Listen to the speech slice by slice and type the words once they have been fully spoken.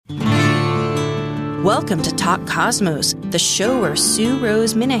Welcome to Talk Cosmos, the show where Sue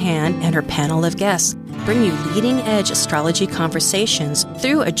Rose Minahan and her panel of guests bring you leading-edge astrology conversations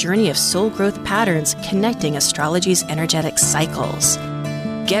through a journey of soul growth patterns connecting astrology's energetic cycles.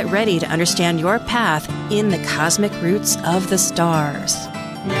 Get ready to understand your path in the cosmic roots of the stars.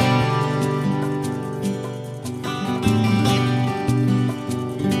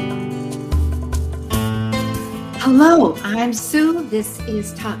 Hello, I'm Sue. This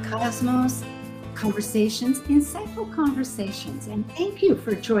is Talk Cosmos Conversations, Insightful Conversations, and thank you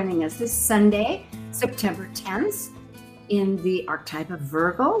for joining us this Sunday, September 10th, in the archetype of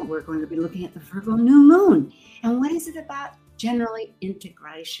Virgo. We're going to be looking at the Virgo new moon. And what is it about? Generally,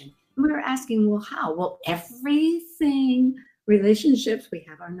 integration. And we were asking, well, how? Well, everything, relationships, we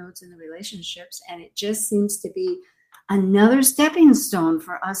have our notes in the relationships, and it just seems to be another stepping stone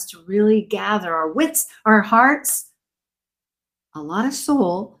for us to really gather our wits, our hearts, a lot of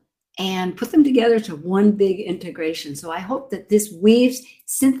soul, and put them together to one big integration. So I hope that this weaves,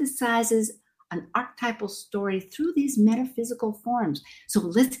 synthesizes an archetypal story through these metaphysical forms. So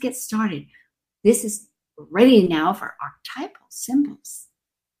let's get started. This is ready now for archetypal symbols.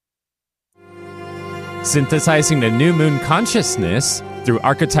 Synthesizing the new moon consciousness through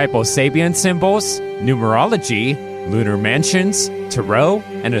archetypal Sabian symbols, numerology, lunar mansions, tarot,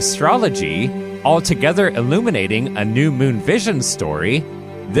 and astrology, all together illuminating a new moon vision story.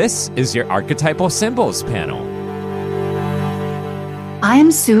 This is your Archetypal Symbols panel.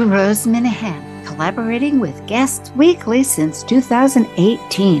 I'm Sue Rose Minahan, collaborating with guests weekly since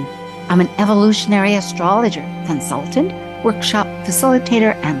 2018. I'm an evolutionary astrologer, consultant, workshop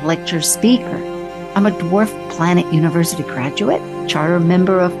facilitator, and lecture speaker. I'm a Dwarf Planet University graduate, charter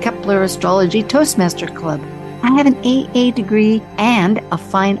member of Kepler Astrology Toastmaster Club. I have an AA degree and a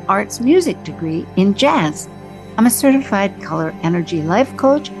fine arts music degree in jazz. I'm a certified color energy life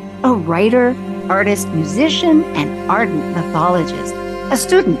coach, a writer, artist, musician, and ardent mythologist, a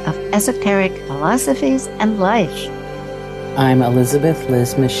student of esoteric philosophies and life. I'm Elizabeth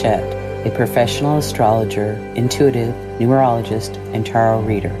Liz Machette, a professional astrologer, intuitive, numerologist, and tarot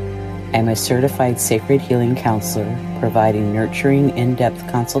reader. I'm a certified sacred healing counselor, providing nurturing, in-depth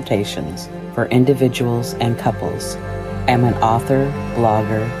consultations for individuals and couples. I'm an author,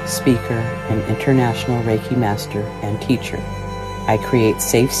 blogger, speaker, and international Reiki master and teacher. I create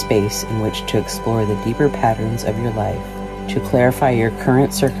safe space in which to explore the deeper patterns of your life, to clarify your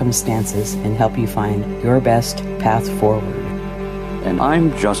current circumstances and help you find your best path forward. And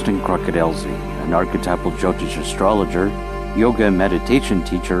I'm Justin Crocodelsey, an archetypal Jyotish astrologer, yoga and meditation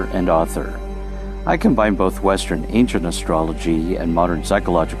teacher, and author. I combine both Western ancient astrology and modern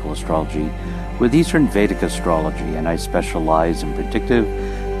psychological astrology with Eastern Vedic astrology, and I specialize in predictive,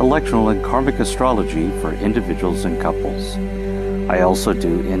 electional, and karmic astrology for individuals and couples. I also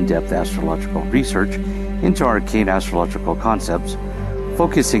do in-depth astrological research into arcane astrological concepts,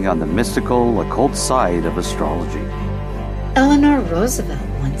 focusing on the mystical, occult side of astrology. Eleanor Roosevelt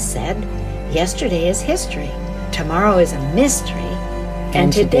once said, "Yesterday is history, tomorrow is a mystery,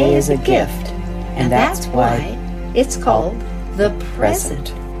 and today is a gift." And that's why it's called the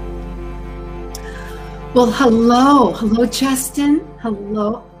present. Well, hello, Justin.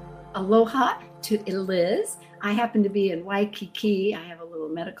 Hello, aloha to Liz. I happen to be in Waikiki. I have a little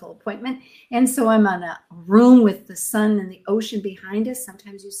medical appointment. And so I'm on a room with the sun and the ocean behind us.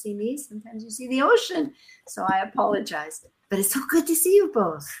 Sometimes you see me, sometimes you see the ocean. So I apologize. But it's so good to see you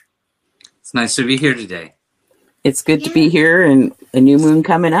both. It's nice to be here today. It's good to be here, and a new moon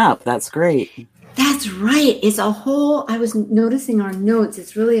coming up. That's great. That's right. It's a whole, I was noticing our notes.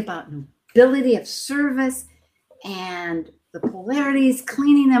 It's really about nobility of service and the polarities,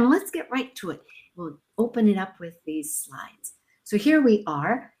 cleaning them. Let's get right to it. We'll open it up with these slides. So here we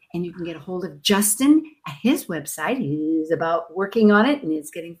are, and you can get a hold of Justin at his website. He's about working on it, and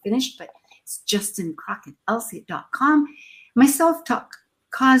it's getting finished, but it's justincrocketelsie.com. Myself, Talk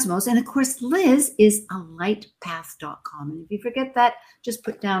Cosmos, and of course, Liz is a lightpath.com. And if you forget that, just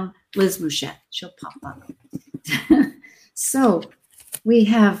put down Liz Mouchette. She'll pop up. So we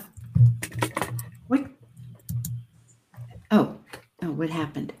have, what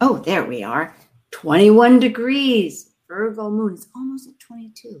happened? Oh, there we are. 21 degrees, Virgo moon. It's almost at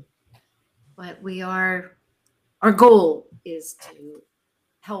 22. But our goal is to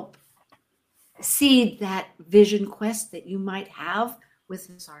help seed that vision quest that you might have with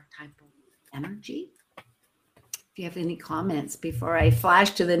this archetypal energy. If you have any comments before I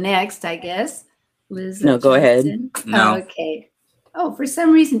flash to the next, I guess. Liz? No, go ahead. No. Oh, okay. Oh, for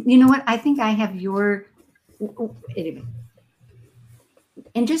some reason, you know what? I think I have your, anyway.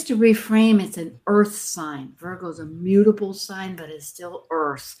 And just to reframe, it's an earth sign. Virgo's a mutable sign, but it's still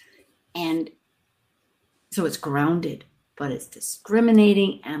earth. And So it's grounded, but it's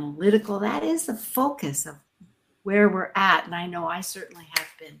discriminating, analytical. That is the focus of where we're at. And I know I certainly have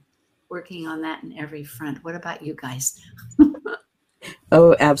been working on that in every front. What about you guys?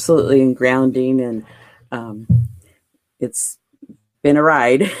 Oh, absolutely. And grounding. And it's been a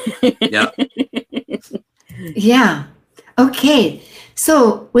ride. Yeah. Yeah. Okay.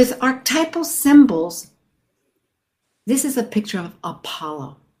 So with archetypal symbols, this is a picture of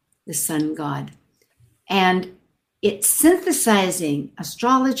Apollo, the sun god. And it's synthesizing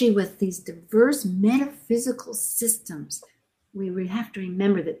astrology with these diverse metaphysical systems. We have to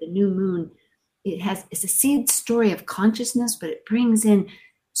remember that the new moon, it's a seed story of consciousness, but it brings in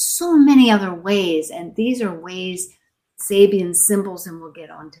so many other ways. And these are ways, Sabian symbols, and we'll get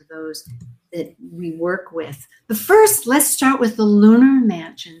onto those that we work with. But first, let's start with the lunar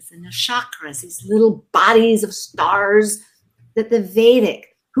mansions and the chakras, these little bodies of stars that the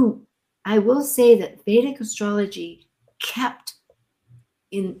Vedic, who I will say that Vedic astrology kept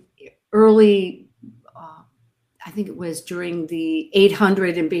in early, I think it was during the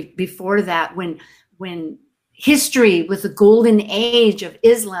 800 and before that, when history with the golden age of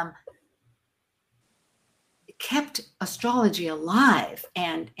Islam kept astrology alive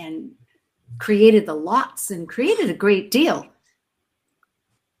and created the lots and created a great deal.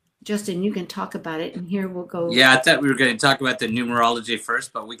 Justin, you can talk about it, and here we'll go. Yeah, I thought we were going to talk about the numerology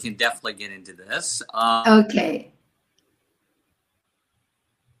first, but we can definitely get into this. Okay.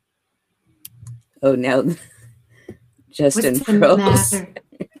 Oh, now Justin What's the froze. matter?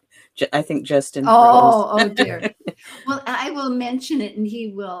 I think Justin froze. Oh dear. Well, I will mention it, and he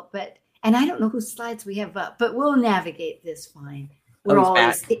will, and I don't know whose slides we have up, but we'll navigate this fine. We're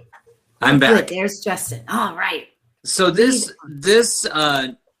always back. I'm back. Good. There's Justin. All right. So this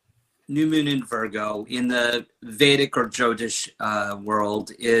new moon in Virgo in the Vedic or Jyotish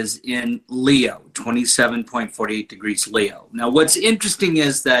world is in Leo, 27.48 degrees Leo. Now, what's interesting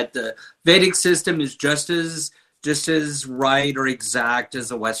is that the Vedic system is just as right or exact as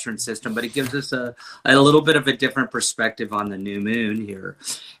the Western system, but it gives us a little bit of a different perspective on the new moon here.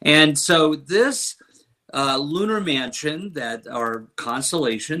 And so this lunar mansion or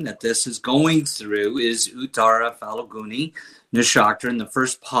constellation that this is going through is Uttara Phalguni Nakshatra in the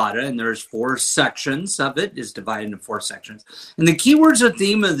first pada, and there's 4 sections of it, is divided into 4 sections. And the keywords or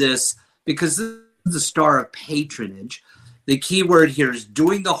theme of this, because this is the star of patronage, the key word here is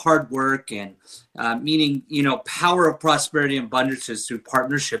doing the hard work and meaning, power of prosperity and abundance is through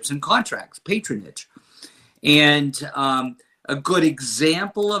partnerships and contracts, patronage. And a good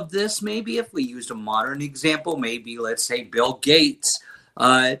example of this, maybe if we used a modern example, maybe let's say Bill Gates,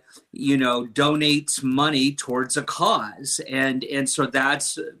 donates money towards a cause. And so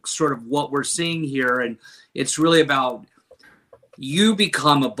that's sort of what we're seeing here. And it's really about you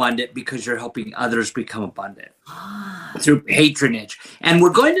become abundant because you're helping others become abundant through patronage. And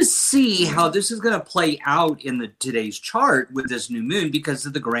we're going to see how this is going to play out in today's chart with this new moon because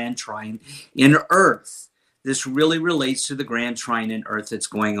of the grand trine in Earth. This really relates to the grand trine in Earth that's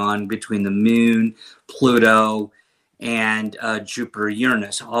going on between the moon, Pluto, and Jupiter,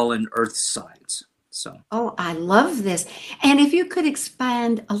 Uranus, all in Earth signs. So. Oh, I love this. And if you could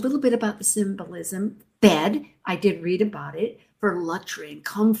expand a little bit about the symbolism, bed, I did read about it, for luxury and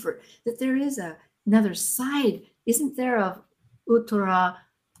comfort, that there is another side, isn't there, of Uttara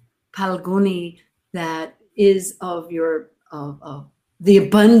Phalguni that is of the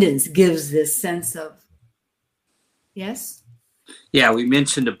abundance, gives this sense of, yes? Yeah, we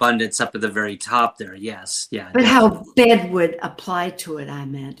mentioned abundance up at the very top there. Yes, yeah. But how bed would apply to it, I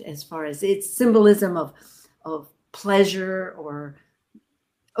meant, as far as its symbolism of pleasure or,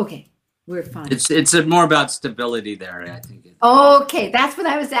 okay, we're fine. It's more about stability there, I think. Okay, that's what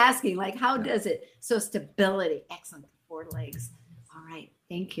I was asking. Like, how does it? So stability, excellent, 4 legs. All right,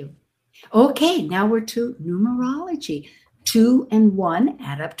 thank you. Okay, now we're to numerology. 2 and 1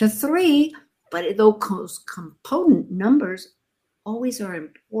 add up to 3, but those component numbers always are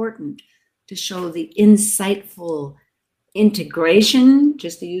important to show the insightful integration,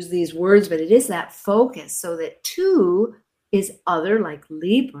 just to use these words, but it is that focus. So that 2 is other, like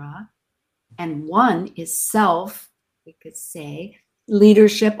Libra, and 1 is self, we could say,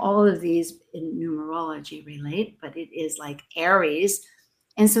 leadership. All of these in numerology relate, but it is like Aries.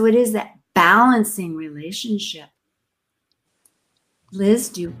 And so it is that balancing relationship. Liz,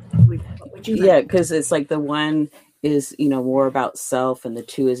 would you like? Yeah, because it's like the 1 is, more about self, and the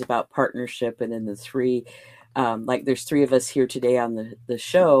 2 is about partnership, and then the 3, like there's 3 of us here today on the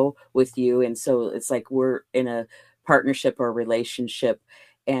show with you, and so it's like we're in a partnership or relationship.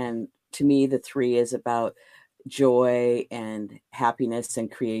 And to me, the 3 is about joy and happiness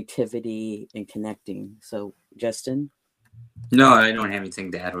and creativity and connecting. So, Justin? No, I don't have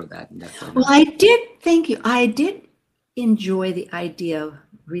anything to add with that. Definitely Well, thank you. I did enjoy the idea of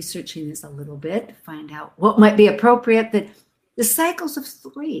researching this a little bit to find out what might be appropriate. That the cycles of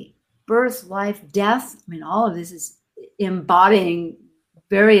three, birth, life, death, I mean, all of this is embodying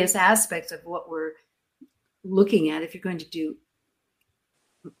various aspects of what we're looking at. If you're going to do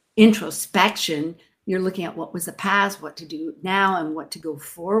introspection, you're looking at what was the past, what to do now, and what to go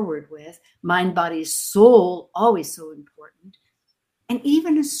forward with. Mind, body, soul, always so important. And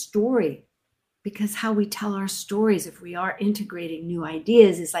even a story, because how we tell our stories, if we are integrating new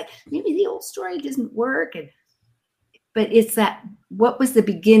ideas, is like maybe the old story doesn't work. But it's that, what was the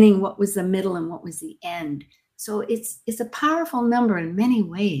beginning, what was the middle, and what was the end? So it's a powerful number in many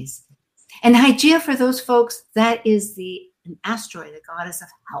ways. And Hygeia, for those folks, that is an asteroid, the goddess of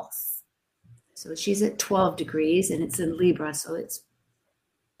health. So she's at 12 degrees and it's in Libra, so it's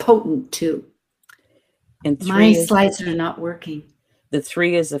potent too. And my slides are not working. The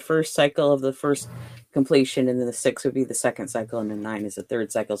 3 is the first cycle of the first completion, and then the 6 would be the second cycle, and then 9 is the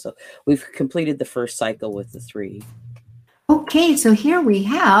third cycle. So we've completed the first cycle with the 3. Okay, so here we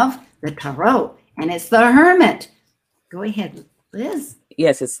have the Tarot, and it's the Hermit. Go ahead, Liz.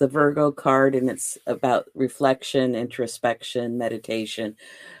 Yes, it's the Virgo card, and it's about reflection, introspection, meditation.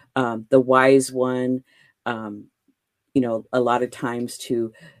 The Wise One, a lot of times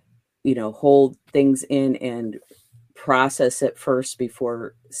to, hold things in and process it first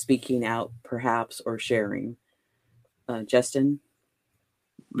before speaking out, perhaps, or sharing. Justin?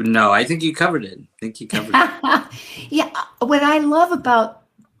 No, I think you covered it. Yeah, what I love about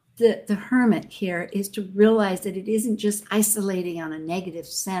the Hermit here is to realize that it isn't just isolating on a negative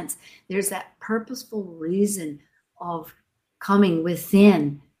sense. There's that purposeful reason of coming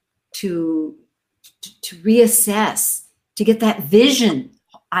within to reassess, to get that vision,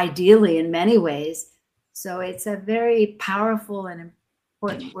 ideally in many ways. So it's a very powerful and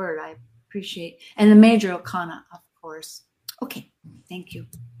important word. I appreciate. And the major arcana, of course. Okay, thank you.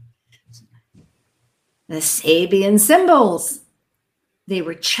 The Sabian symbols. They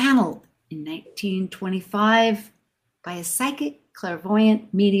were channeled in 1925 by a psychic,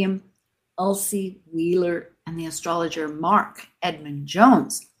 clairvoyant medium, Elsie Wheeler, and the astrologer Mark Edmund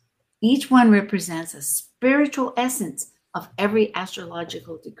Jones. Each one represents a spiritual essence of every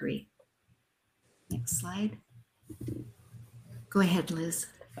astrological degree. Next slide. Go ahead, Liz.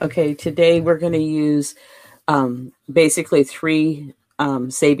 Okay, today we're going to use basically 3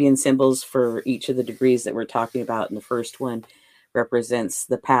 Sabian symbols for each of the degrees that we're talking about. And the first one represents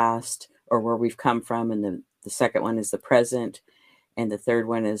the past, or where we've come from, and the second one is the present, and the third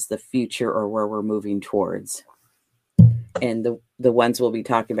one is the future, or where we're moving towards. And the ones we'll be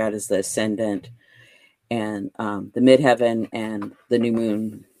talking about is the ascendant, and the midheaven, and the new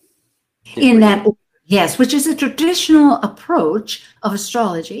moon degree. In that, yes, which is a traditional approach of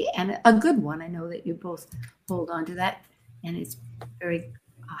astrology, and a good one. I know that you both hold on to that, and it's very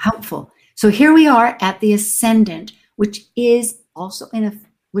helpful. So here we are at the ascendant, which is also in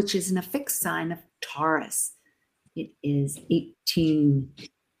a fixed sign of Taurus. It is 18.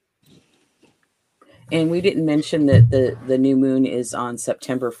 And we didn't mention that the new moon is on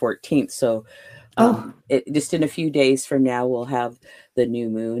September 14th. So just in a few days from now, we'll have the new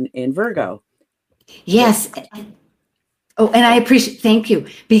moon in Virgo. Yes. And I appreciate, thank you,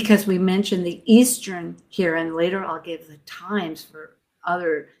 because we mentioned the Eastern here, and later I'll give the times for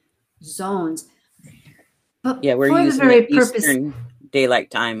other zones. But yeah, we're for using the very the purpose, Eastern daylight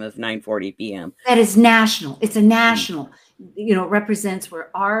time of 9:40 p.m. That is national. It's a national, represents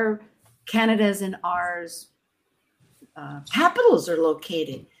where our Canada's and ours capitals are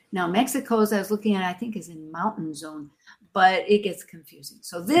located. Now, Mexico's, I was looking at, I think is in mountain zone, but it gets confusing.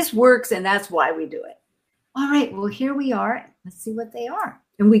 So this works, and that's why we do it. All right, well, here we are. Let's see what they are.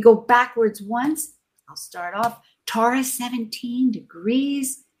 And we go backwards once. I'll start off. Taurus, 17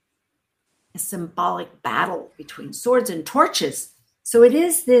 degrees. A symbolic battle between swords and torches. So it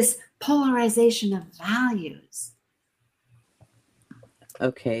is this polarization of values.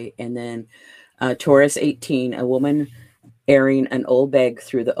 Okay, and then Taurus 18, a woman airing an old bag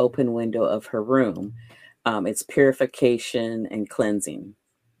through the open window of her room. It's purification and cleansing.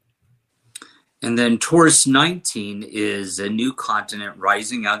 And then Taurus 19 is a new continent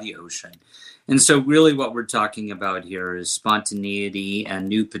rising out of the ocean. And so really what we're talking about here is spontaneity and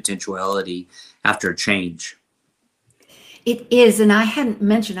new potentiality after change. It is, and I hadn't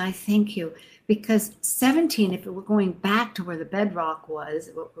mentioned, I thank you, because 17, if we're going back to where the bedrock was,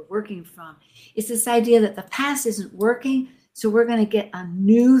 what we're working from, it's this idea that the past isn't working, so we're going to get a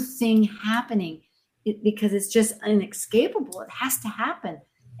new thing happening. because it's just inescapable. It has to happen.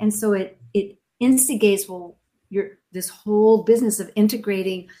 And so it instigates, well, this whole business of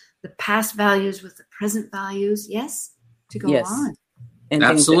integrating the past values with the present values, yes, to go on. And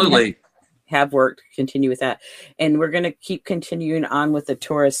absolutely have worked, continue with that. And we're going to keep continuing on with the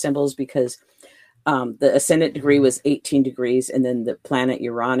Taurus symbols because the ascendant degree was 18 degrees, and then the planet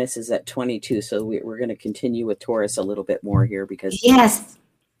Uranus is at 22. So we're going to continue with Taurus a little bit more here because yes,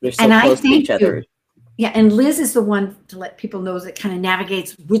 they're so close to each other. Yeah, and Liz is the one to let people know that kind of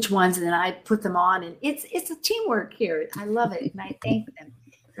navigates which ones, and then I put them on, and it's a teamwork here. I love it, and I thank them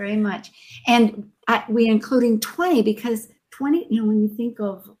very much. And we including 20 because 20, when you think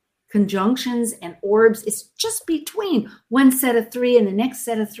of conjunctions and orbs, it's just between one set of 3 and the next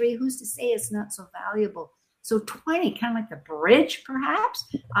set of 3. Who's to say it's not so valuable? So 20, kind of like the bridge, perhaps.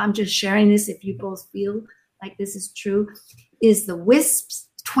 I'm just sharing this if you both feel like this is true, is the wisps,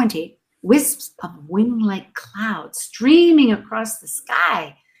 20. Wisps of wing-like clouds streaming across the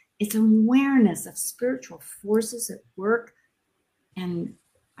sky. It's awareness of spiritual forces at work and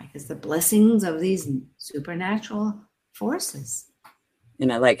I guess the blessings of these supernatural forces.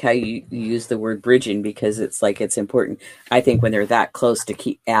 And I like how you use the word bridging because it's like it's important, I think, when they're that close to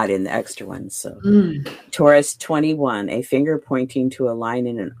keep add in the extra ones. So Taurus 21, a finger pointing to a line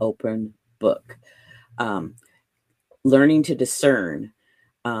in an open book. Learning to discern.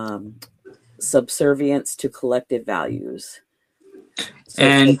 Subservience to collective values. So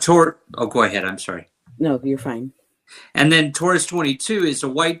and go ahead. I'm sorry. No, you're fine. And then Taurus 22 is a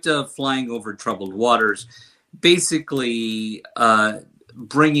white dove flying over troubled waters, basically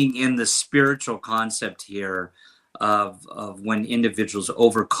bringing in the spiritual concept here of when individuals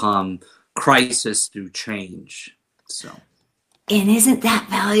overcome crisis through change. So. And isn't that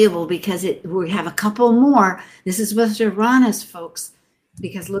valuable? Because we have a couple more. This is with Uranus, folks.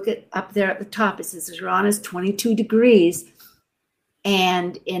 Because look at up there at the top, it says Uranus 22 degrees.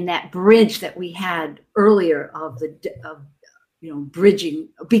 And in that bridge that we had earlier of bridging,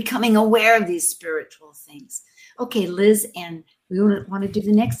 becoming aware of these spiritual things. Okay, Liz, and we want to do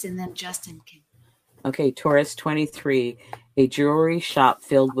the next, and then Justin can. Okay, Taurus 23, a jewelry shop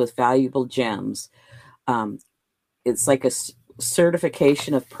filled with valuable gems. It's like a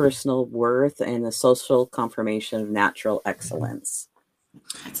certification of personal worth and a social confirmation of natural excellence.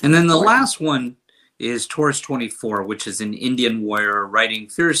 And then the last one is Taurus 24, which is an Indian warrior riding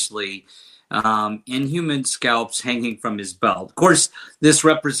fiercely, inhuman scalps hanging from his belt. Of course, this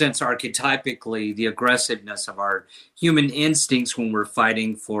represents archetypically the aggressiveness of our human instincts when we're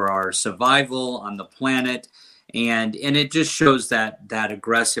fighting for our survival on the planet. And it just shows that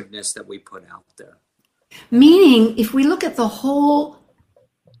aggressiveness that we put out there. Meaning, if we look at the whole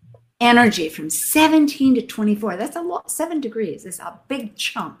energy from 17 to 24, that's a lot, 7 degrees. It's a big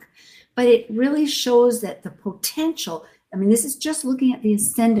chunk, but it really shows that the potential, this is just looking at the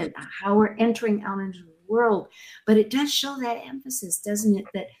ascendant, how we're entering out into the world, but it does show that emphasis, doesn't it?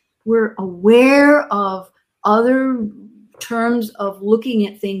 That we're aware of other terms of looking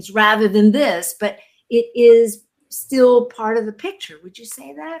at things rather than this, but it is still part of the picture. Would you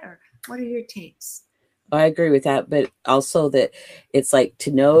say that, or what are your takes? I agree with that, but also that it's like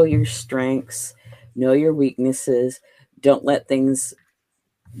to know your strengths, know your weaknesses, don't let things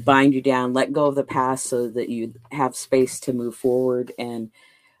bind you down, let go of the past so that you have space to move forward. And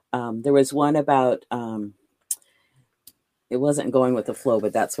there was one about, it wasn't going with the flow,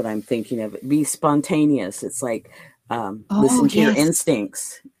 but that's what I'm thinking of. Be spontaneous. It's like, listen to your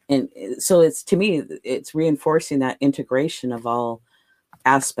instincts. And so it's, to me, it's reinforcing that integration of all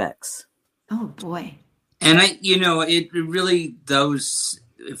aspects. Oh boy. And it really,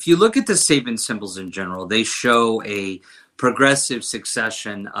 if you look at the Sabian symbols in general, they show a progressive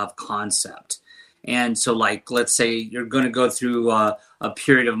succession of concept. And so, like, let's say you're going to go through a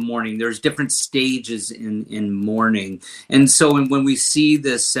period of mourning. There's different stages in mourning. And so when we see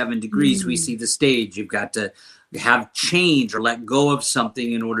the 7 degrees, we see the stage. You've got to have change or let go of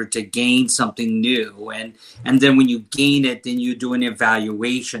something in order to gain something new. And then when you gain it, then you do an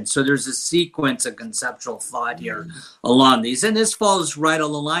evaluation. So there's a sequence of conceptual thought here along these. And this falls right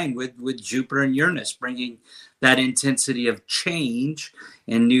on the line with Jupiter and Uranus, bringing that intensity of change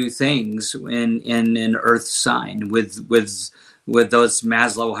and new things in an earth sign with those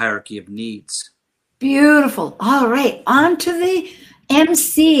Maslow hierarchy of needs. Beautiful. All right. On to the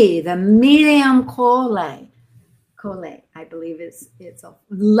MC, the medium colae. Colae, I believe it's a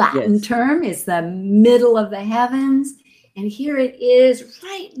Latin term. It's the middle of the heavens. And here it is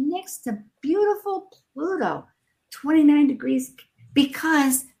right next to beautiful Pluto, 29 degrees,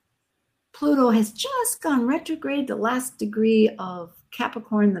 because Pluto has just gone retrograde, the last degree of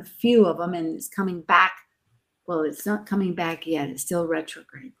Capricorn, the few of them, and it's coming back. Well, it's not coming back yet. It's still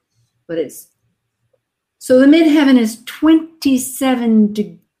retrograde, but so the midheaven is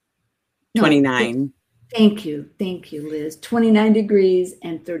 27 29. Thank you, Liz. 29 degrees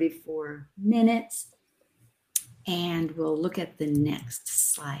and 34 minutes. And we'll look at the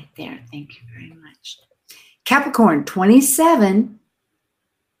next slide there. Thank you very much. Capricorn, 27,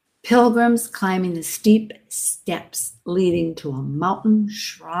 pilgrims climbing the steep steps leading to a mountain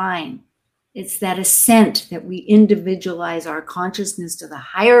shrine. It's that ascent that we individualize our consciousness to the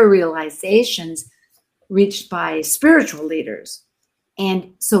higher realizations reached by spiritual leaders.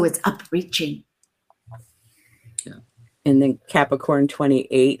 And so it's upreaching. Yeah. And then Capricorn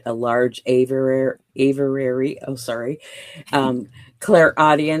 28, a large aviary,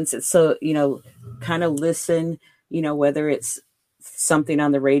 clairaudience. It's so, kind of listen, whether it's something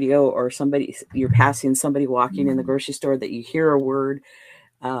on the radio or you're passing somebody walking in the grocery store that you hear a word,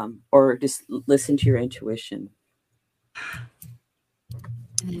 or just listen to your intuition.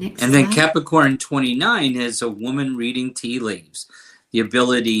 And then Capricorn 29 is a woman reading tea leaves, the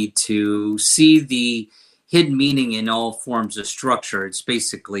ability to see the hidden meaning in all forms of structure. It's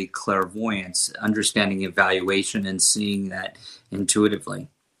basically clairvoyance, understanding evaluation and seeing that intuitively.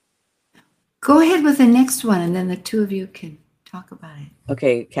 Go ahead with the next one, and then the two of you can talk about it.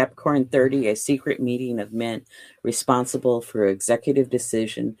 Okay, Capricorn 30, a secret meeting of men responsible for executive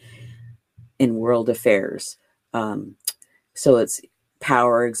decision in world affairs. So it's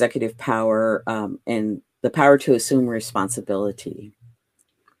power, executive power, and the power to assume responsibility.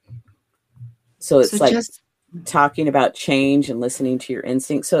 So it's talking about change and listening to your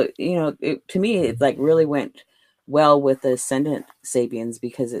instincts. So, to me, it really went well with the Ascendant Sabians,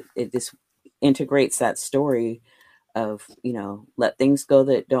 because it just integrates that story of, let things go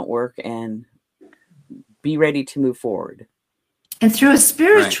that don't work and be ready to move forward. And through a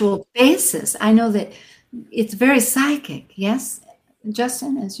spiritual basis, I know that it's very psychic. Yes,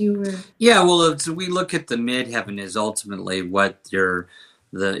 Justin, as you were. Yeah, well, we look at the midheaven as ultimately what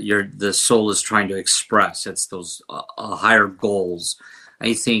the soul is trying to express. It's those higher goals.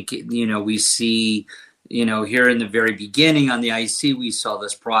 I think, we see, here in the very beginning on the IC, we saw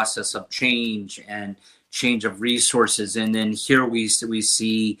this process of change and change of resources. And then here we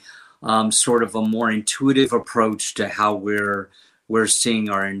see sort of a more intuitive approach to how we're seeing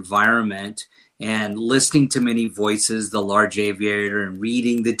our environment, and listening to many voices, the large aviator, and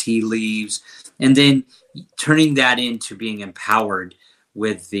reading the tea leaves, and then turning that into being empowered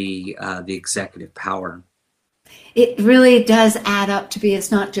with the executive power. It really does add up to be,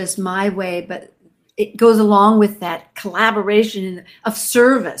 it's not just my way, but it goes along with that collaboration of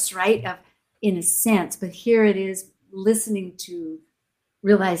service, right? In a sense, but here it is listening to,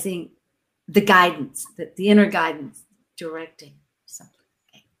 realizing the guidance, the inner guidance directing. So,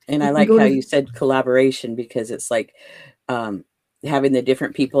 okay. And I like how you said collaboration, because it's like having the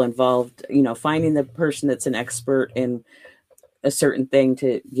different people involved, finding the person that's an expert in a certain thing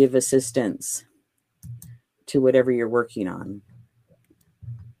to give assistance to whatever you're working on.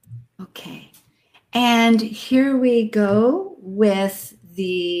 Okay. And here we go with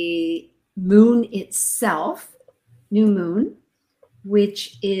the moon itself, new moon,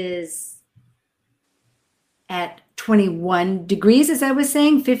 which is at 21 degrees, as I was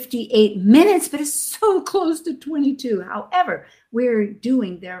saying, 58 minutes, but it's so close to 22. However, we're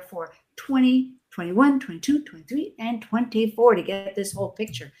doing, therefore, 20, 21, 22, 23, and 24 to get this whole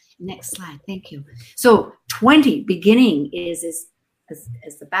picture. Next slide. Thank you. So 20 beginning is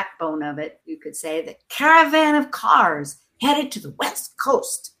as the backbone of it, you could say, the caravan of cars headed to the West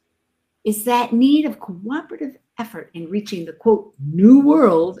Coast. It's that need of cooperative effort in reaching the, quote, new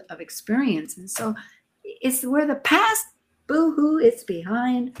world of experience. And so it's where the past, boo-hoo, it's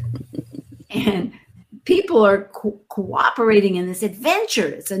behind. And people are cooperating in this adventure.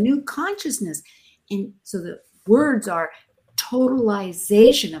 It's a new consciousness. And so the words are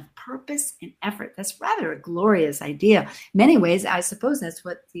totalization of purpose and effort. That's rather a glorious idea. In many ways, I suppose that's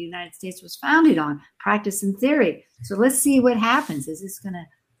what the United States was founded on, practice and theory. So let's see what happens. Is this going to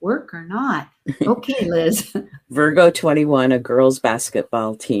work or not? Okay, Liz. Virgo 21, a girls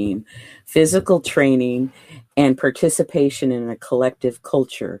basketball team, physical training and participation in a collective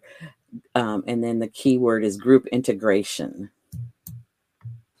culture. And then the key word is group integration.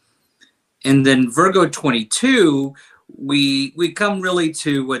 And then Virgo 22, we come really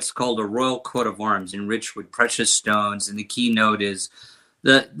to what's called a royal coat of arms, enriched with precious stones. And the keynote is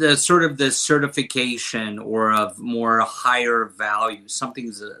the sort of the certification or of more higher value.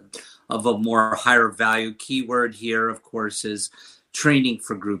 Something's of a more higher value. Keyword here, of course, is training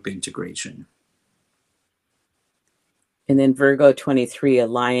for group integration. And then Virgo 23, a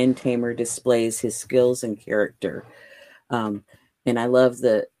lion tamer displays his skills and character. And I love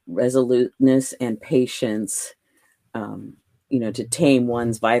the resoluteness and patience, to tame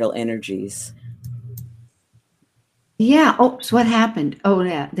one's vital energies. Yeah. Oh, so what happened? Oh,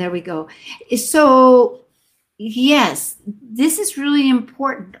 yeah, there we go. So, yes, this is really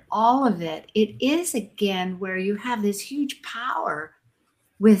important. All of it. It is, again, where you have this huge power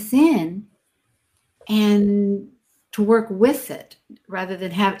within and to work with it rather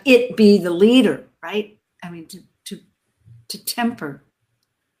than have it be the leader, right? I mean, to temper.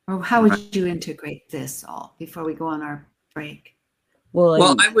 Or how would you integrate this all before we go on our break?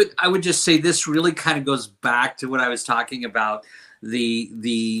 Well, I would just say this really kind of goes back to what I was talking about, the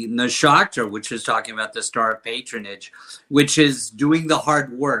Nakshatra, which is talking about the star of patronage, which is doing the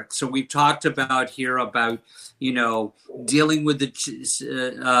hard work. So we've talked about here about, dealing with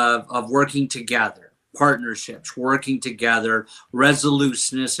the of working together, partnerships, working together,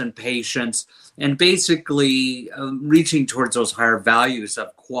 resoluteness and patience, and basically reaching towards those higher values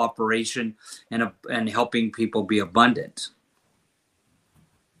of cooperation and helping people be abundant.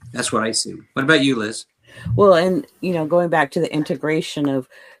 That's what I see. What about you, Liz? Well, and, going back to the integration of,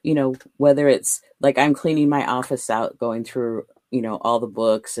 whether it's like I'm cleaning my office out, going through, all the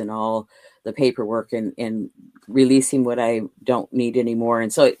books and all the paperwork and releasing what I don't need anymore.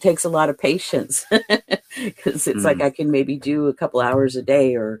 And so it takes a lot of patience because it's like I can maybe do a couple hours a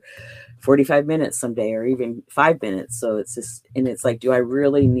day or 45 minutes someday or even 5 minutes. So it's just, and it's like, do I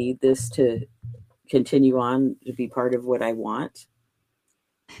really need this to continue on to be part of what I want?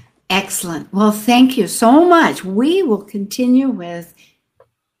 Excellent. Well, thank you so much. We will continue with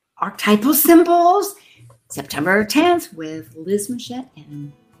archetypal symbols September 10th with Liz Machette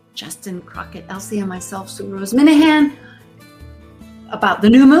and Justin Crockett-Elsie and myself, Sue Rose Minahan, about the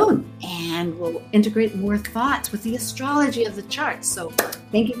new moon. And we'll integrate more thoughts with the astrology of the charts. So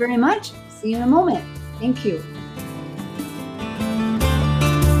thank you very much. See you in a moment. Thank you.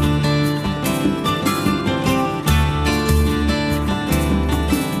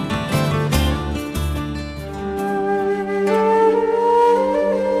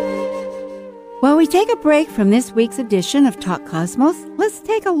 While we take a break from this week's edition of Talk Cosmos, let's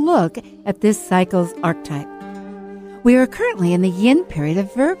take a look at this cycle's archetype. We are currently in the yin period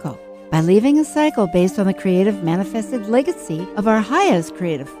of Virgo. By leaving a cycle based on the creative manifested legacy of our highest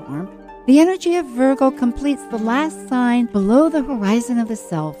creative form, the energy of Virgo completes the last sign below the horizon of the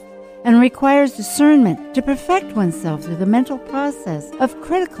self and requires discernment to perfect oneself through the mental process of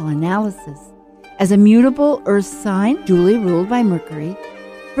critical analysis. As a mutable earth sign duly ruled by Mercury,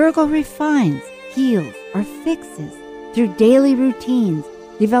 Virgo refines, heals, or fixes through daily routines,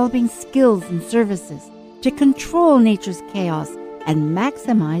 developing skills and services to control nature's chaos and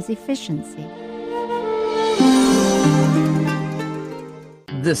maximize efficiency.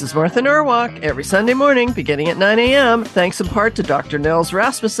 This is Martha Norwalk every Sunday morning beginning at 9 a.m. Thanks in part to Dr. Nels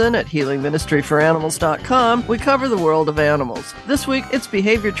Rasmussen at HealingMinistryForAnimals.com. We cover the world of animals. This week, it's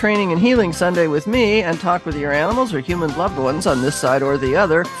Behavior Training and Healing Sunday with me and talk with your animals or human loved ones on this side or the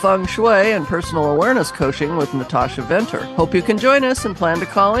other. Feng Shui and Personal Awareness Coaching with Natasha Venter. Hope you can join us and plan to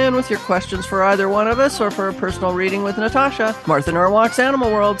call in with your questions for either one of us or for a personal reading with Natasha. Martha Norwalk's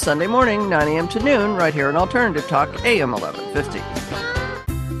Animal World, Sunday morning, 9 a.m. to noon, right here on Alternative Talk, AM 1150.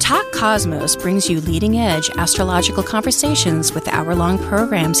 Talk Cosmos brings you leading-edge astrological conversations with hour-long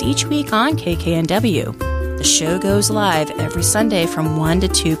programs each week on KKNW. The show goes live every Sunday from 1 to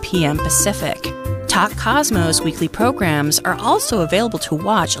 2 p.m. Pacific. Talk Cosmos weekly programs are also available to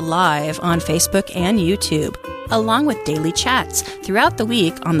watch live on Facebook and YouTube, along with daily chats throughout the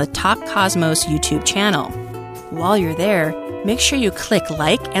week on the Talk Cosmos YouTube channel. While you're there, make sure you click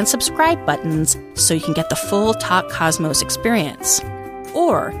like and subscribe buttons so you can get the full Talk Cosmos experience.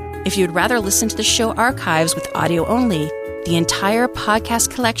 Or, if you'd rather listen to the show archives with audio only, the entire podcast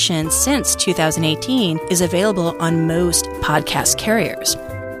collection since 2018 is available on most podcast carriers.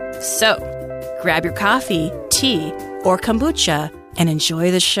 So, grab your coffee, tea, or kombucha and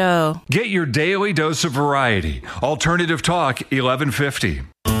enjoy the show. Get your daily dose of variety. Alternative Talk 1150.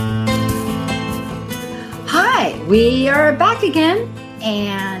 Hi, we are back again,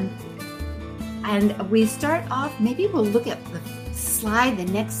 and we start off, maybe we'll look at the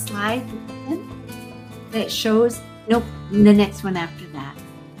next slide that shows, nope, the next one after that.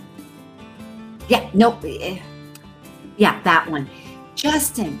 That one.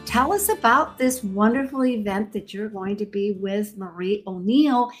 Justin, tell us about this wonderful event that you're going to be with Marie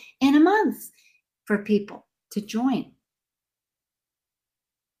O'Neill in a month for people to join.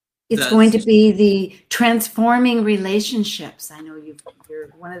 It's going to be the Transforming Relationships. I know you're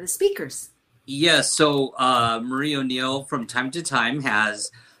one of the speakers. Yes, so Marie O'Neill from time to time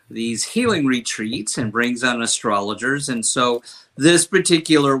has these healing retreats and brings on astrologers. And so this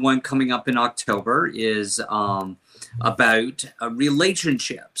particular one coming up in October is about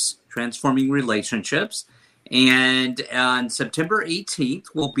relationships, transforming relationships. And on September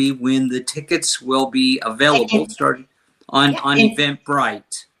 18th will be when the tickets will be available, starting on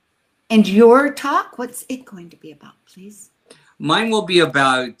Eventbrite. And your talk, what's it going to be about, please? Mine will be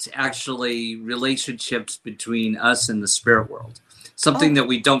about actually relationships between us and the spirit world, something that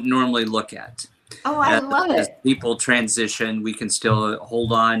we don't normally look at. Oh, I love it. As people transition, we can still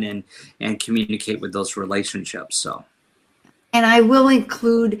hold on and communicate with those relationships. So, and I will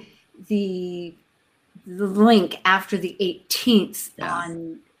include the link after the 18th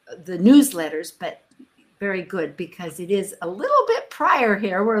on the newsletters, but very good because it is a little bit prior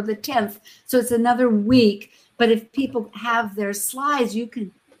here. We're the 10th, so it's another week. But if people have their slides, you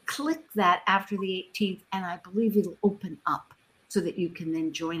can click that after the 18th, and I believe it'll open up so that you can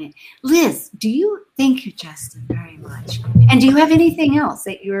then join it. Liz, thank you, Justin, very much. And do you have anything else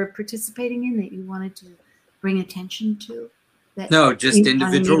that you're participating in that you wanted to bring attention to? No, just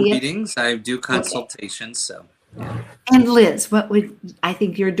individual readings. I do consultations, so. Yeah. And Liz, I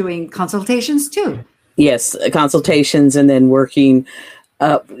think you're doing consultations too. Yes, consultations, and then working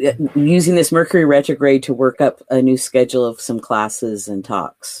using this Mercury retrograde to work up a new schedule of some classes and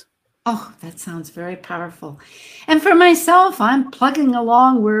talks. Oh, that sounds very powerful. And for myself, I'm plugging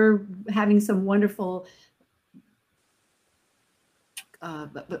along. We're having some wonderful,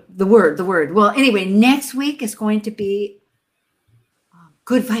 the word. Well, anyway, next week is going to be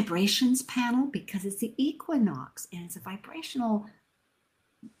Good Vibrations panel because it's the equinox and it's a vibrational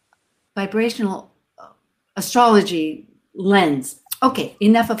astrology lens. Okay,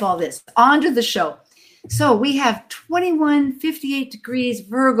 enough of all this. On to the show. So we have 21:58 degrees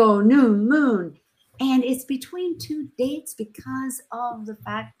Virgo, new moon, and it's between two dates because of the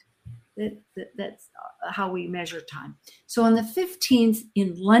fact that that's how we measure time. So on the 15th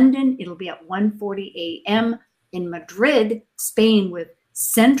in London, it'll be at 1:40 a.m. In Madrid, Spain, with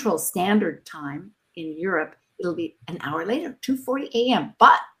Central Standard Time. In Europe, it'll be an hour later, 2:40 a.m.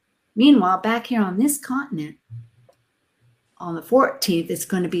 But meanwhile, back here on this continent, on the 14th, it's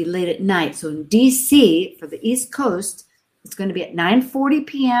going to be late at night. So in DC, for the East Coast, it's going to be at 9:40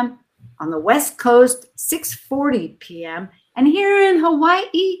 p.m. On the West Coast, 6:40 p.m. And here in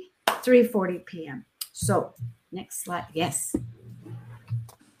Hawaii, 3:40 p.m. So next slide. Yes.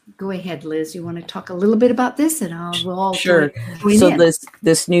 Go ahead, Liz. You want to talk a little bit about this, and we'll all sure. So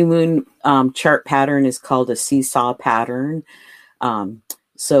this new moon chart pattern is called a seesaw pattern.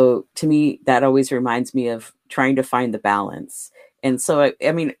 So to me, that always reminds me of trying to find the balance. And so,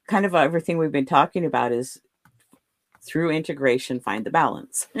 I mean, kind of everything we've been talking about is through integration, find the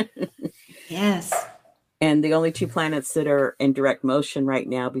balance. Yes. And the only two planets that are in direct motion right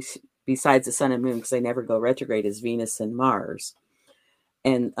now, besides the sun and moon, because they never go retrograde, is Venus and Mars.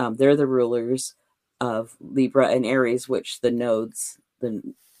 And they're the rulers of Libra and Aries, which the nodes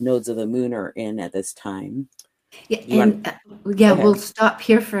of the moon are in at this time. Yeah, we'll stop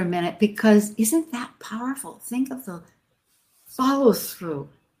here for a minute because isn't that powerful? Think of the follow through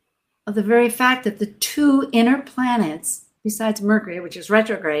of the very fact that the two inner planets, besides Mercury, which is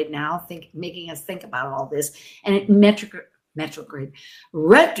retrograde now, making us think about all this, and Mercury. I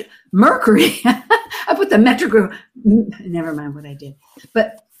put the metrograde. Never mind what I did.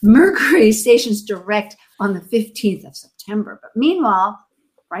 But Mercury stations direct on the 15th of September. But meanwhile,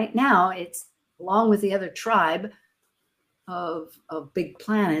 right now, it's along with the other tribe of big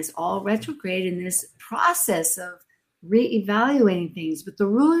planets, all retrograde in this process of reevaluating things. But the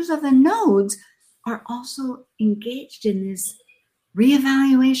rulers of the nodes are also engaged in this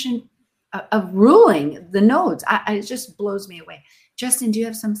reevaluation of ruling the nodes. It just blows me away. Justin, do you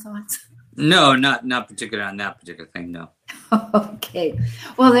have some thoughts? No, not particular on that particular thing, no. Okay.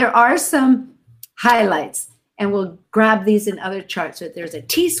 Well, there are some highlights. And we'll grab these in other charts. So there's a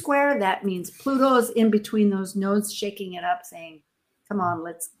T-square. That means Pluto's in between those nodes, shaking it up, saying, come on,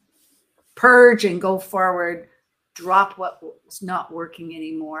 let's purge and go forward, drop what's not working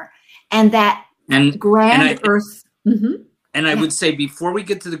anymore. And that grand Earth. Mm-hmm. And I would say before we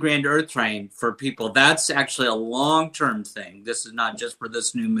get to the grand Earth trine for people, that's actually a long-term thing. This is not just for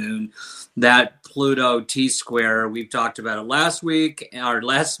this new moon. That Pluto T-square, we've talked about it last week or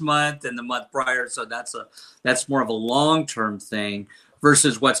last month and the month prior. So that's more of a long-term thing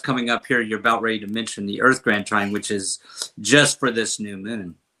versus what's coming up here. You're about ready to mention the Earth grand trine, which is just for this new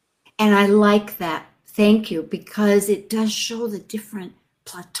moon. And I like that. Thank you, because it does show the different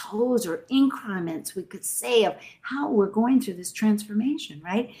plateaus or increments, we could say, of how we're going through this transformation,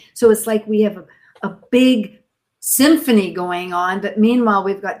 right? So it's like we have a big symphony going on, but meanwhile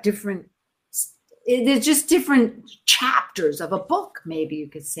we've got there's just different chapters of a book, maybe you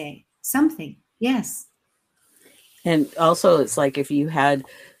could say. Something. Yes. And also, it's like if you had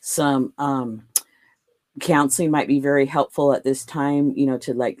some counseling might be very helpful at this time,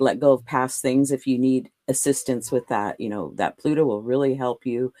 to like let go of past things. If you need assistance with that, that Pluto will really help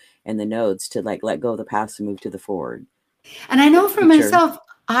you and the nodes to like let go of the past and move to the forward. And I know for myself,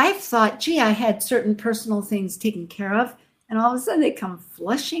 I've thought, gee, I had certain personal things taken care of, and all of a sudden they come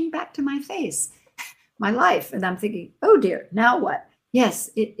flushing back to my face, my life. And I'm thinking, oh dear, now what? Yes,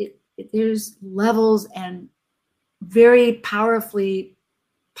 there's levels and very powerfully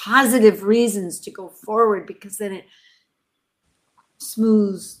positive reasons to go forward, because then it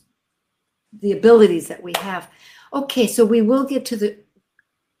smooths the abilities that we have. Okay, so we will get to the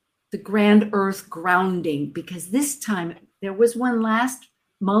grand earth grounding, because this time there was one last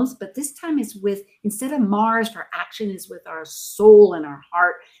month, but this time is with, instead of Mars for action, is with our soul and our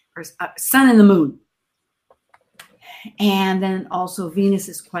heart, our sun and the moon. And then also Venus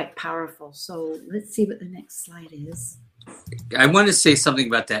is quite powerful. So let's see what the next slide is. I want to say something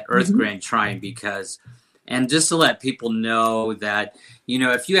about that Earth Grand Trine, because, and just to let people know that,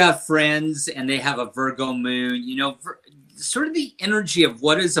 if you have friends and they have a Virgo moon, sort of the energy of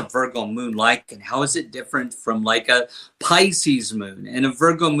what is a Virgo moon like and how is it different from like a Pisces moon. And a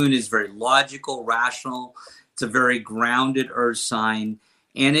Virgo moon is very logical, rational. It's a very grounded earth sign,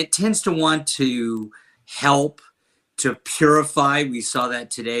 and it tends to want to help, to purify. We saw that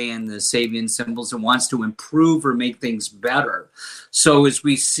today in the Sabian symbols. It wants to improve or make things better. So as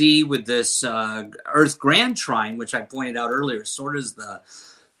we see with this Earth Grand Trine, which I pointed out earlier, sort of is the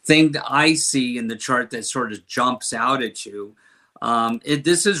thing that I see in the chart that sort of jumps out at you.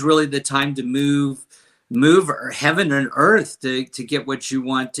 This is really the time to move heaven and earth to get what you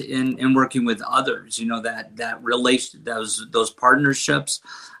want in working with others. That relation, those partnerships.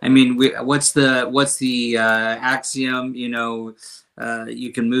 I mean, what's the axiom? You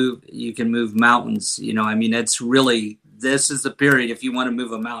can move mountains. I mean, it's really, this is the period if you want to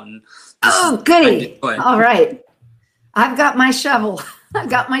move a mountain. Oh, goody! All right, I've got my shovel. I've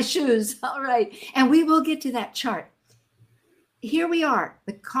got my shoes. All right, and we will get to that chart. Here we are,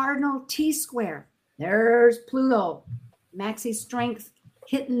 the cardinal T-square. There's Pluto, maxi strength,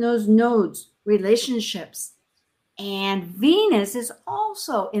 hitting those nodes, relationships. And Venus is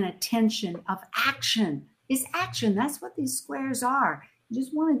also in a tension of action. It's action. That's what these squares are. You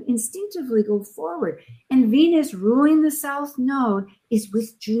just want to instinctively go forward. And Venus ruling the south node is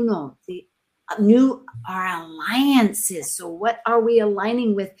with Juno, our alliances. So what are we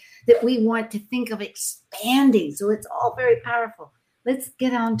aligning with that we want to think of expanding? So it's all very powerful. Let's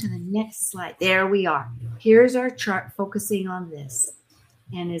get on to the next slide. There we are. Here's our chart focusing on this.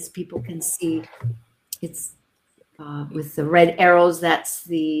 And as people can see, it's with the red arrows, that's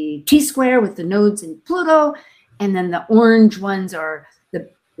the T-square with the nodes in Pluto. And then the orange ones are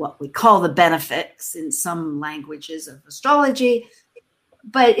what we call the benefics in some languages of astrology.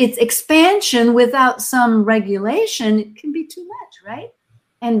 But it's expansion without some regulation. It can be too much, right?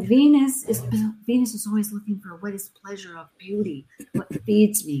 And Venus is always looking for what is pleasure of beauty, what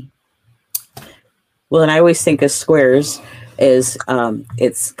feeds me. Well, and I always think of squares as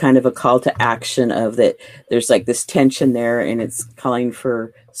it's kind of a call to action of that. There's like this tension there, and it's calling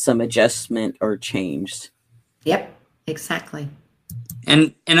for some adjustment or change. Yep, exactly.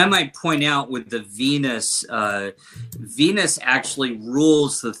 And I might point out with the Venus, Venus actually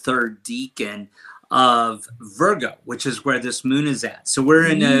rules the third decan of Virgo, which is where this moon is at. So we're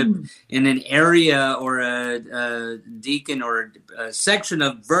in an area or a decan or a section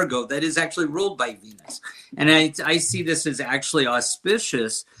of Virgo that is actually ruled by Venus. And I see this as actually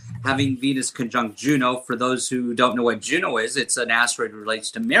auspicious, having Venus conjunct Juno. For those who don't know what Juno is, it's an asteroid that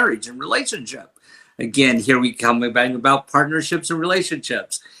relates to marriage and relationship. Again, here we come about partnerships and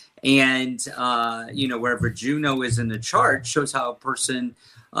relationships. And, wherever Juno is in the chart shows how a person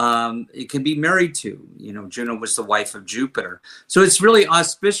it can be married to. Juno was the wife of Jupiter. So it's really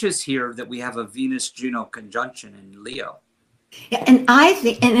auspicious here that we have a Venus-Juno conjunction in Leo. Yeah, and I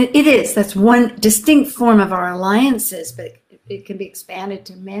think, and it is, that's one distinct form of our alliances, but it can be expanded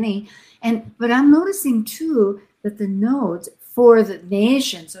to many. But I'm noticing too that the nodes for the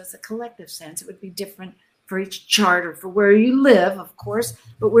nation, so it's a collective sense, it would be different for each chart or for where you live, of course,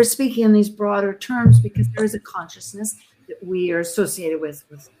 but we're speaking in these broader terms because there is a consciousness that we are associated with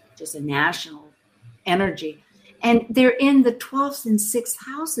just a national energy. And they're in the 12th and 6th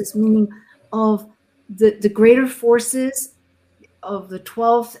houses, meaning of the greater forces of the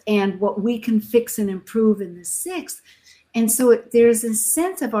 12th and what we can fix and improve in the 6th. And so there's a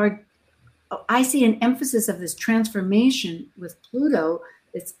sense of I see an emphasis of this transformation with Pluto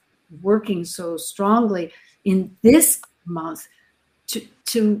that's working so strongly in this month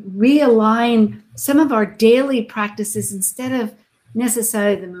to realign some of our daily practices instead of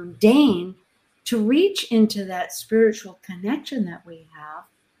necessarily the mundane, to reach into that spiritual connection that we have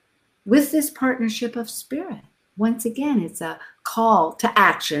with this partnership of spirit. Once again, it's a call to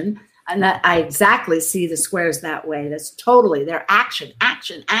action. And I exactly see the squares that way. That's totally their action,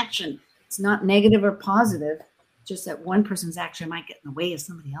 action, action. It's not negative or positive, just that one person's action might get in the way of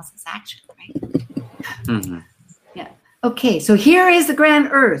somebody else's action, right? Mm-hmm. Yeah. Okay, so here is the grand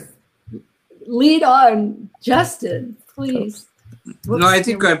earth. Lead on, Justin, please. No, I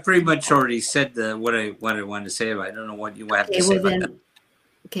think I pretty much already said what I wanted to say about it. I don't know what you have to say about that.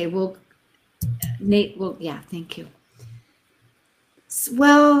 Okay, well, Nate, thank you.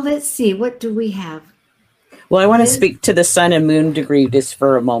 Well, let's see. What do we have? Well, I want to speak to the sun and moon degree just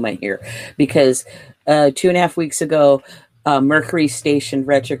for a moment here, because 2.5 weeks ago, Mercury stationed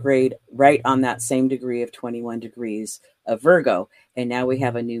retrograde right on that same degree of 21 degrees of Virgo, and now we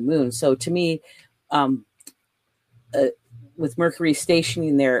have a new moon. So to me, with Mercury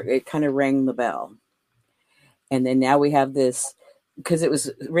stationing there, it kind of rang the bell. And then now we have this, because it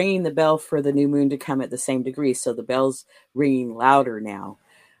was ringing the bell for the new moon to come at the same degree. So the bell's ringing louder now.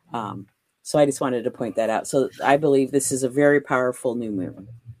 So I just wanted to point that out. So I believe this is a very powerful new moon.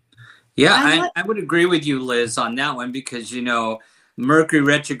 Yeah, I would agree with you, Liz, on that one, because, Mercury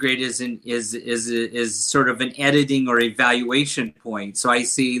retrograde is sort of an editing or evaluation point. So I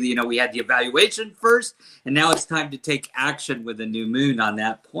see, we had the evaluation first, and now it's time to take action with the new moon on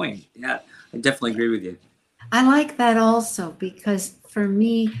that point. Yeah, I definitely agree with you. I like that also, because for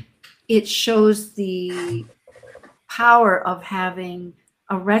me, it shows the power of having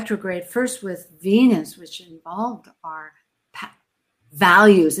a retrograde first with Venus, which involved our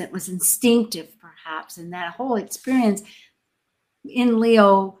values. It was instinctive, perhaps, and that whole experience in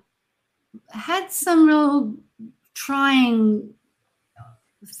Leo had some real trying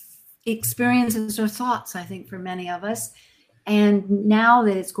experiences or thoughts, I think, for many of us. And now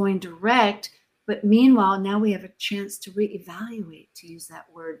that it's going direct, but meanwhile, now we have a chance to reevaluate, to use that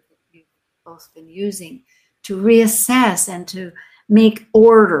word that you've both been using, to reassess and to make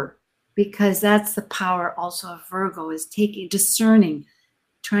order, because that's the power also of Virgo, is discerning,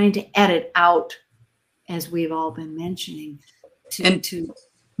 trying to edit out, as we've all been mentioning.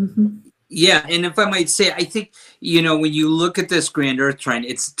 Yeah, and if I might say, I think, when you look at this grand Earth trine,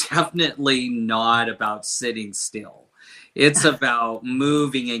 it's definitely not about sitting still. It's about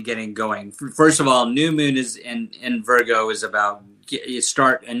moving and getting going. First of all, new moon is in Virgo is about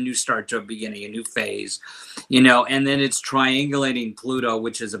a new start to a beginning, a new phase, and then it's triangulating Pluto,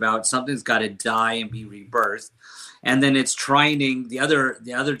 which is about something's got to die and be rebirthed. And then it's trining, the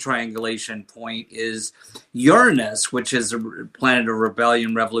other triangulation point is Uranus, which is a planet of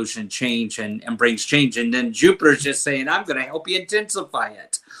rebellion, revolution, change, and brings change. And then Jupiter's just saying, I'm going to help you intensify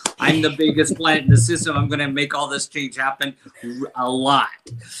it. I'm the biggest planet in the system. I'm going to make all this change happen a lot.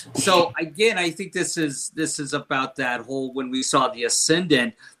 So again, I think this is about that whole, when we saw the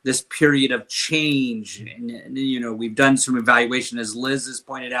ascendant, this period of change. And we've done some evaluation, as Liz has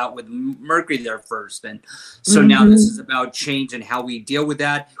pointed out, with Mercury there first. And so now this is about change and how we deal with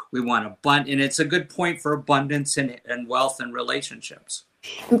that. We want abundance, and it's a good point for abundance and wealth and relationships.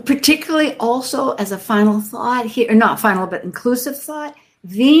 And particularly also as a final thought here, not final, but inclusive thought,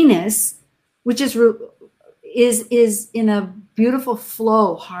 Venus, which is in a beautiful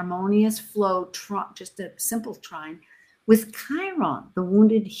flow, harmonious flow, just a simple trine, with Chiron, the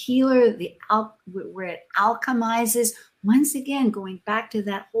wounded healer, where it alchemizes, once again, going back to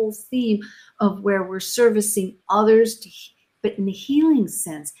that whole theme of where we're servicing others, but in the healing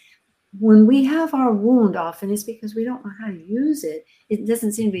sense. When we have our wound, often it's because we don't know how to use it. It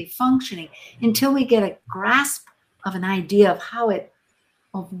doesn't seem to be functioning until we get a grasp of an idea of how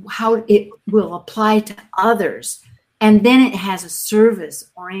it will apply to others. And then it has a service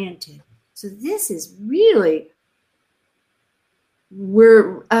oriented. So this is really,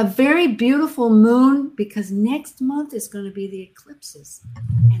 we're a very beautiful moon, because next month is going to be the eclipses.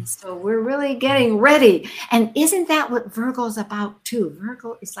 And so we're really getting ready. And isn't that what Virgo's about too?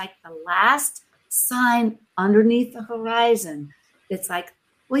 Virgo is like the last sign underneath the horizon. It's like,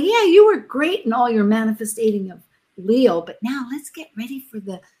 well, yeah, you were great in all your manifestating of Leo, but now let's get ready for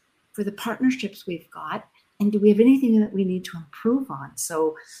the partnerships we've got. And do we have anything that we need to improve on?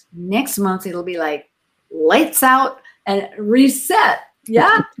 So next month it'll be like lights out and reset.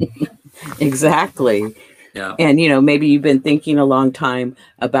 Yeah. Exactly. Yeah. And, maybe you've been thinking a long time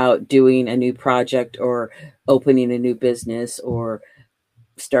about doing a new project or opening a new business or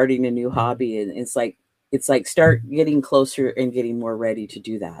starting a new hobby. And it's like start getting closer and getting more ready to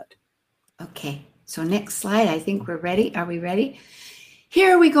do that. Okay. So next slide. I think we're ready. Are we ready?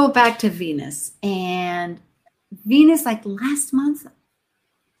 Here we go back to Venus. And Venus, like last month,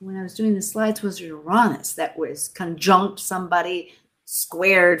 when I was doing the slides, was Uranus that was conjunct somebody,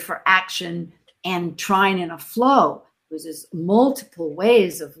 squared for action, and trine in a flow. It was just multiple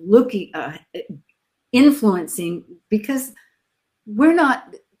ways of looking, influencing, because we're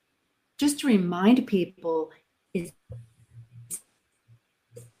not, just to remind people, is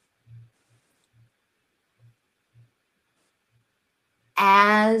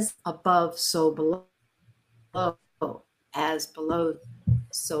as above, so below, as below,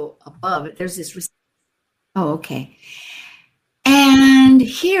 so above. There's this, okay. And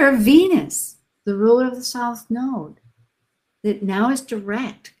here, Venus, the ruler of the South Node, that now is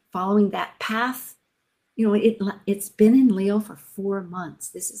direct, following that path. It's been in Leo for 4 months.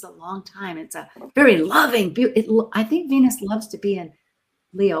 This is a long time. It's a very loving, I think Venus loves to be in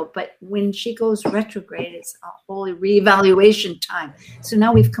Leo, but when she goes retrograde, it's a whole reevaluation time. So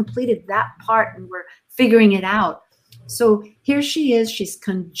now we've completed that part and we're figuring it out. So here she is. She's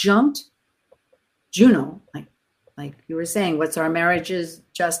conjunct Juno, like you were saying, what's our marriages,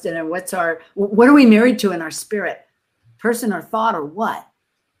 Justin, and what are we married to in our spirit, person or thought or what?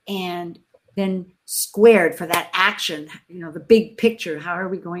 And then squared for that action, the big picture. How are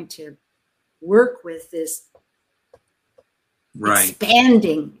we going to work with this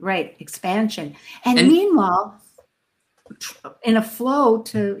expansion? And meanwhile, in a flow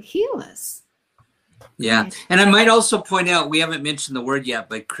to heal us. Yeah. And I might also point out, we haven't mentioned the word yet,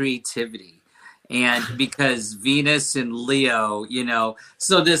 but creativity. And because Venus in Leo,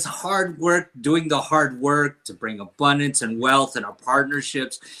 so this hard work, doing the hard work to bring abundance and wealth in our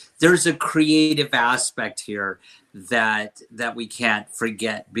partnerships, there's a creative aspect here that we can't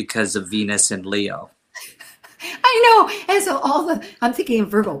forget because of Venus in Leo. I know. And so I'm thinking of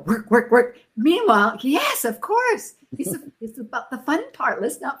Virgo, work. Meanwhile, yes, of course. It's about the fun part.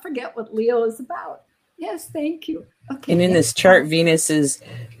 Let's not forget what Leo is about. Yes, thank you. Okay. And in this chart, Venus is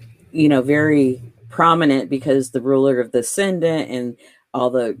very prominent because the ruler of the ascendant and all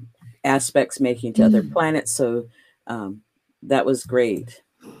the aspects making to other planets. So that was great.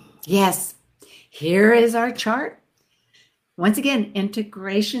 Yes. Here is our chart. Once again,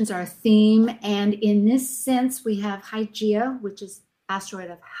 integration's our theme. And in this sense, we have Hygeia, which is asteroid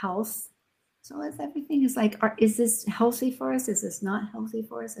of health. So as everything is is this healthy for us? Is this not healthy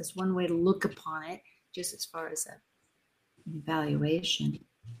for us? That's one way to look upon it, just as far as an evaluation.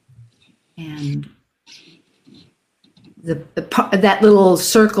 And that little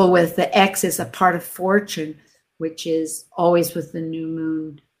circle with the X is a part of fortune, which is always with the new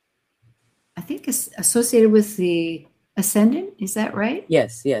moon. I think it's associated with the ascendant. Is that right?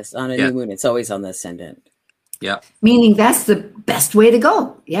 Yes. On a new moon, it's always on the ascendant. Yeah. Meaning that's the best way to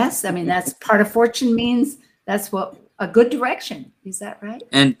go. Yes. I mean, that's part of fortune means that's what a good direction. Is that right?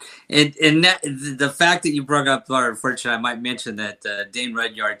 And that, the fact that you brought up part of fortune, I might mention that Dane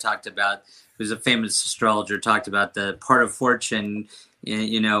Rudyard talked about, who's a famous astrologer, talked about the part of fortune,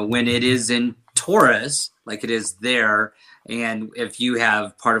 when it is in Taurus, like it is there. And if you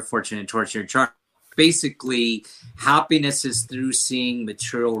have part of fortune in Taurus in your chart, basically happiness is through seeing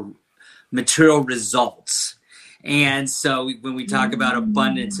material results. And so when we talk about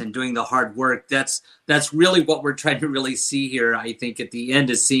abundance and doing the hard work, that's really what we're trying to really see here. I think at the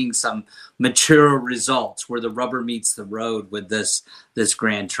end is seeing some material results where the rubber meets the road with this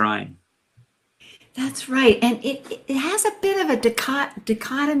grand trine. That's right. And it has a bit of a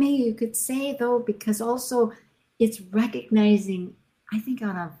dichotomy, you could say, though, because also it's recognizing, I think,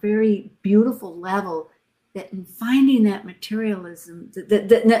 on a very beautiful level, that in finding that materialism,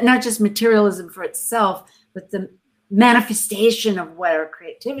 that not just materialism for itself, but the manifestation of what our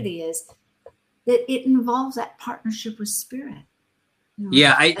creativity is, that it involves that partnership with spirit.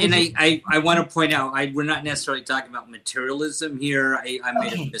 Yeah, I want to point out, we're not necessarily talking about materialism here. I may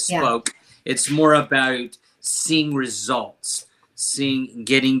have misspoke. Yeah. It's more about seeing results,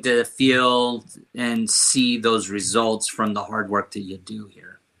 getting to feel and see those results from the hard work that you do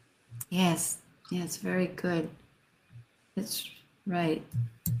here. Yes, very good. That's right.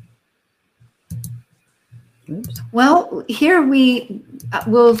 Oops. Well, here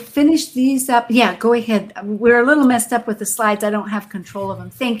we'll finish these up. Yeah, go ahead. We're a little messed up with the slides. I don't have control of them.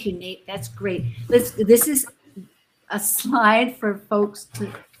 Thank you, Nate. That's great. This is a slide for folks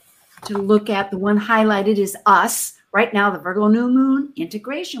to look at. The one highlighted is us right now, the Virgo new moon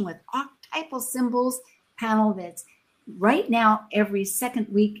integration with archetypal symbols, panel that's right now every second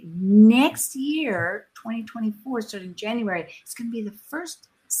week. Next year, 2024, starting January, it's going to be the first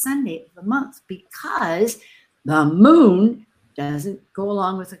Sunday of the month because the moon doesn't go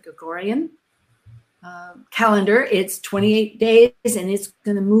along with the Gregorian calendar. It's 28 days and it's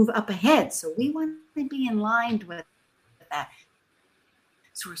going to move up ahead. So we want to be in line with that.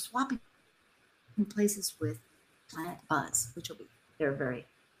 So we're swapping places with Planet Buzz, which will be they're very.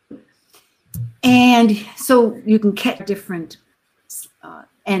 And so you can catch different,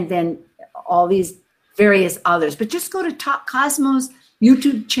 and then all these various others. But just go to Talk Cosmos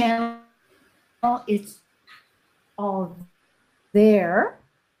YouTube channel. It's all there.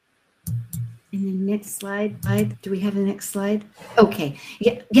 And the next slide. Do we have the next slide? Okay.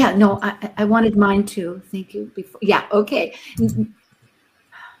 Yeah. No, I wanted mine too. Thank you. Yeah. Okay.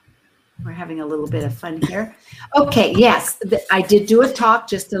 We're having a little bit of fun here. Okay. Yes, I did do a talk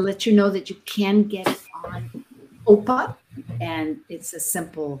just to let you know that you can get it on OPA, and it's a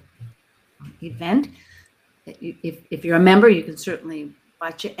simple event. If you're a member, you can certainly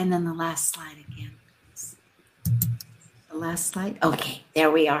watch it. And then the last slide again. The last slide. Okay,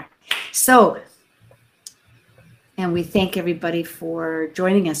 there we are. So, and we thank everybody for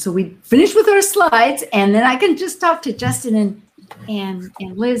joining us. So we finished with our slides, and then I can just talk to Justin and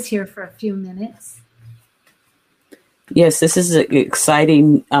Liz here for a few minutes. Yes, this is an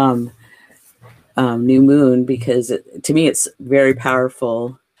exciting new moon because to me it's very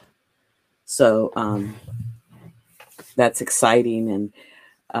powerful. So that's exciting,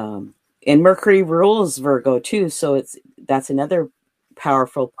 and Mercury rules Virgo too. So that's another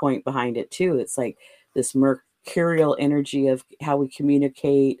powerful point behind it too. It's like this mercurial energy of how we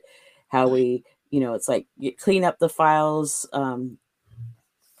communicate, how we, it's like you clean up the files,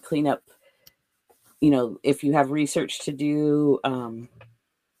 clean up, if you have research to do,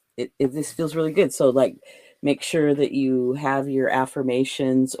 this feels really good. So like, make sure that you have your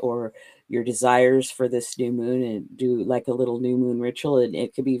affirmations or your desires for this new moon and do like a little new moon ritual. And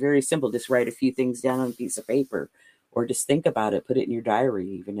it could be very simple. Just write a few things down on a piece of paper or just think about it, put it in your diary,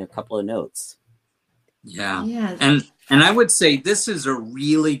 even a couple of notes. Yeah. Yes. And I would say this is a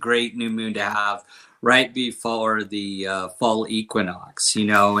really great new moon to have right before the fall equinox,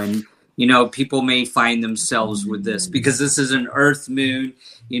 and people may find themselves with this because this is an earth moon,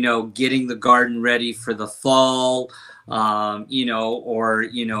 getting the garden ready for the fall, or,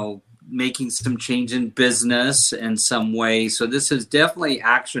 making some change in business in some way. So this is definitely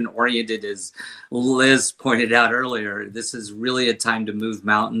action oriented, as Liz pointed out earlier. This is really a time to move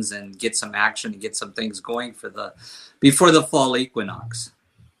mountains and get some action and get some things going before the fall equinox.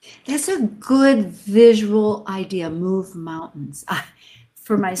 That's a good visual idea. Move mountains.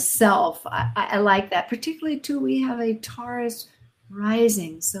 For myself, I like that. Particularly too, we have a Taurus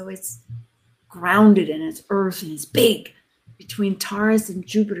rising, so it's grounded in its earth and it's big. Between Taurus and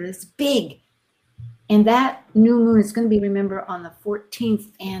Jupiter, it's big. And that new moon is going to be, remember, on the 14th.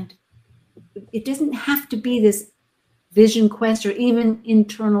 And it doesn't have to be this vision quest or even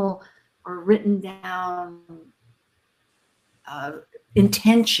internal or written down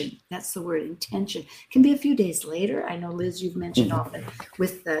intention. That's the word, intention. It can be a few days later. I know, Liz, you've mentioned often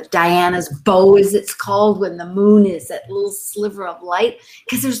with Diana's bow, as it's called, when the moon is that little sliver of light,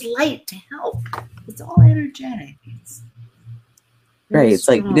 because there's light to help. It's all energetic. Right. It's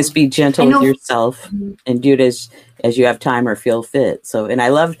like just be gentle with yourself and do it as you have time or feel fit. So, and I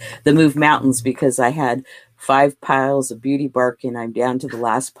love the Move Mountains because I had 5 piles of beauty bark and I'm down to the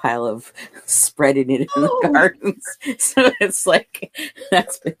last pile of spreading it in the gardens. So it's like,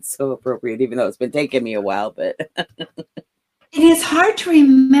 that's been so appropriate, even though it's been taking me a while, but. It is hard to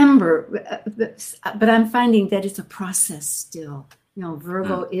remember, but I'm finding that it's a process still.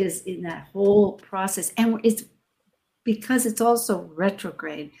 Virgo is in that whole process, and it's because it's also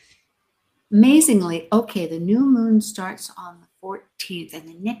retrograde. Amazingly, the new moon starts on the 14th, and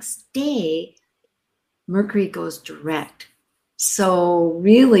the next day, Mercury goes direct. So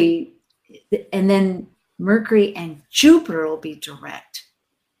really, and then Mercury and Jupiter will be direct,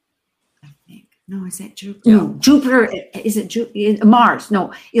 I think. No, is that Jupiter? Yeah. No, Jupiter, is it Mars?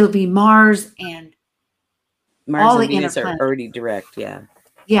 No, it'll be Mars and Mars and Venus are already direct, yeah.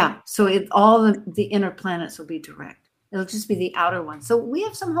 Yeah, so all the inner planets will be direct. It'll just be the outer one. So we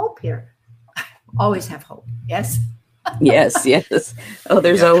have some hope here. Always have hope, yes? Yes. Oh,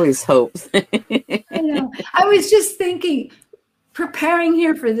 there's always hope. I know. I was just thinking, preparing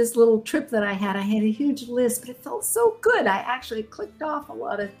here for this little trip that I had a huge list, but it felt so good. I actually clicked off a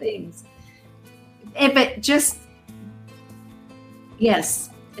lot of things. But just, yes,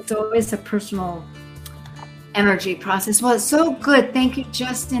 it's always a personal energy process. Well, it's so good. Thank you,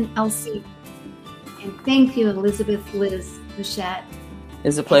 Justin, Elsie, And thank you, Elizabeth Liz Bichette.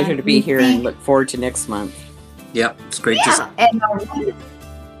 It's a pleasure to be here and look forward to next month. Yep, it's great and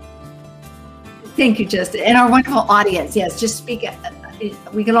thank you, Justin. And our wonderful audience. Yes, just speak.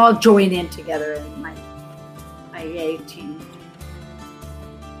 We can all join in together in my yay team.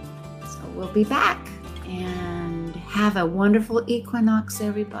 So we'll be back, and have a wonderful equinox,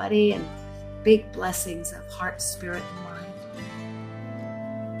 everybody, and big blessings of heart, spirit, and mind.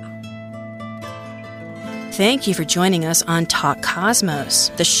 Thank you for joining us on Talk Cosmos,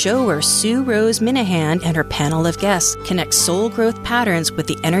 the show where Sue Rose Minahan and her panel of guests connect soul growth patterns with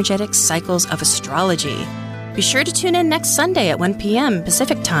the energetic cycles of astrology. Be sure to tune in next Sunday at 1 p.m.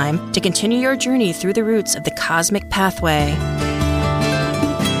 Pacific Time to continue your journey through the roots of the cosmic pathway.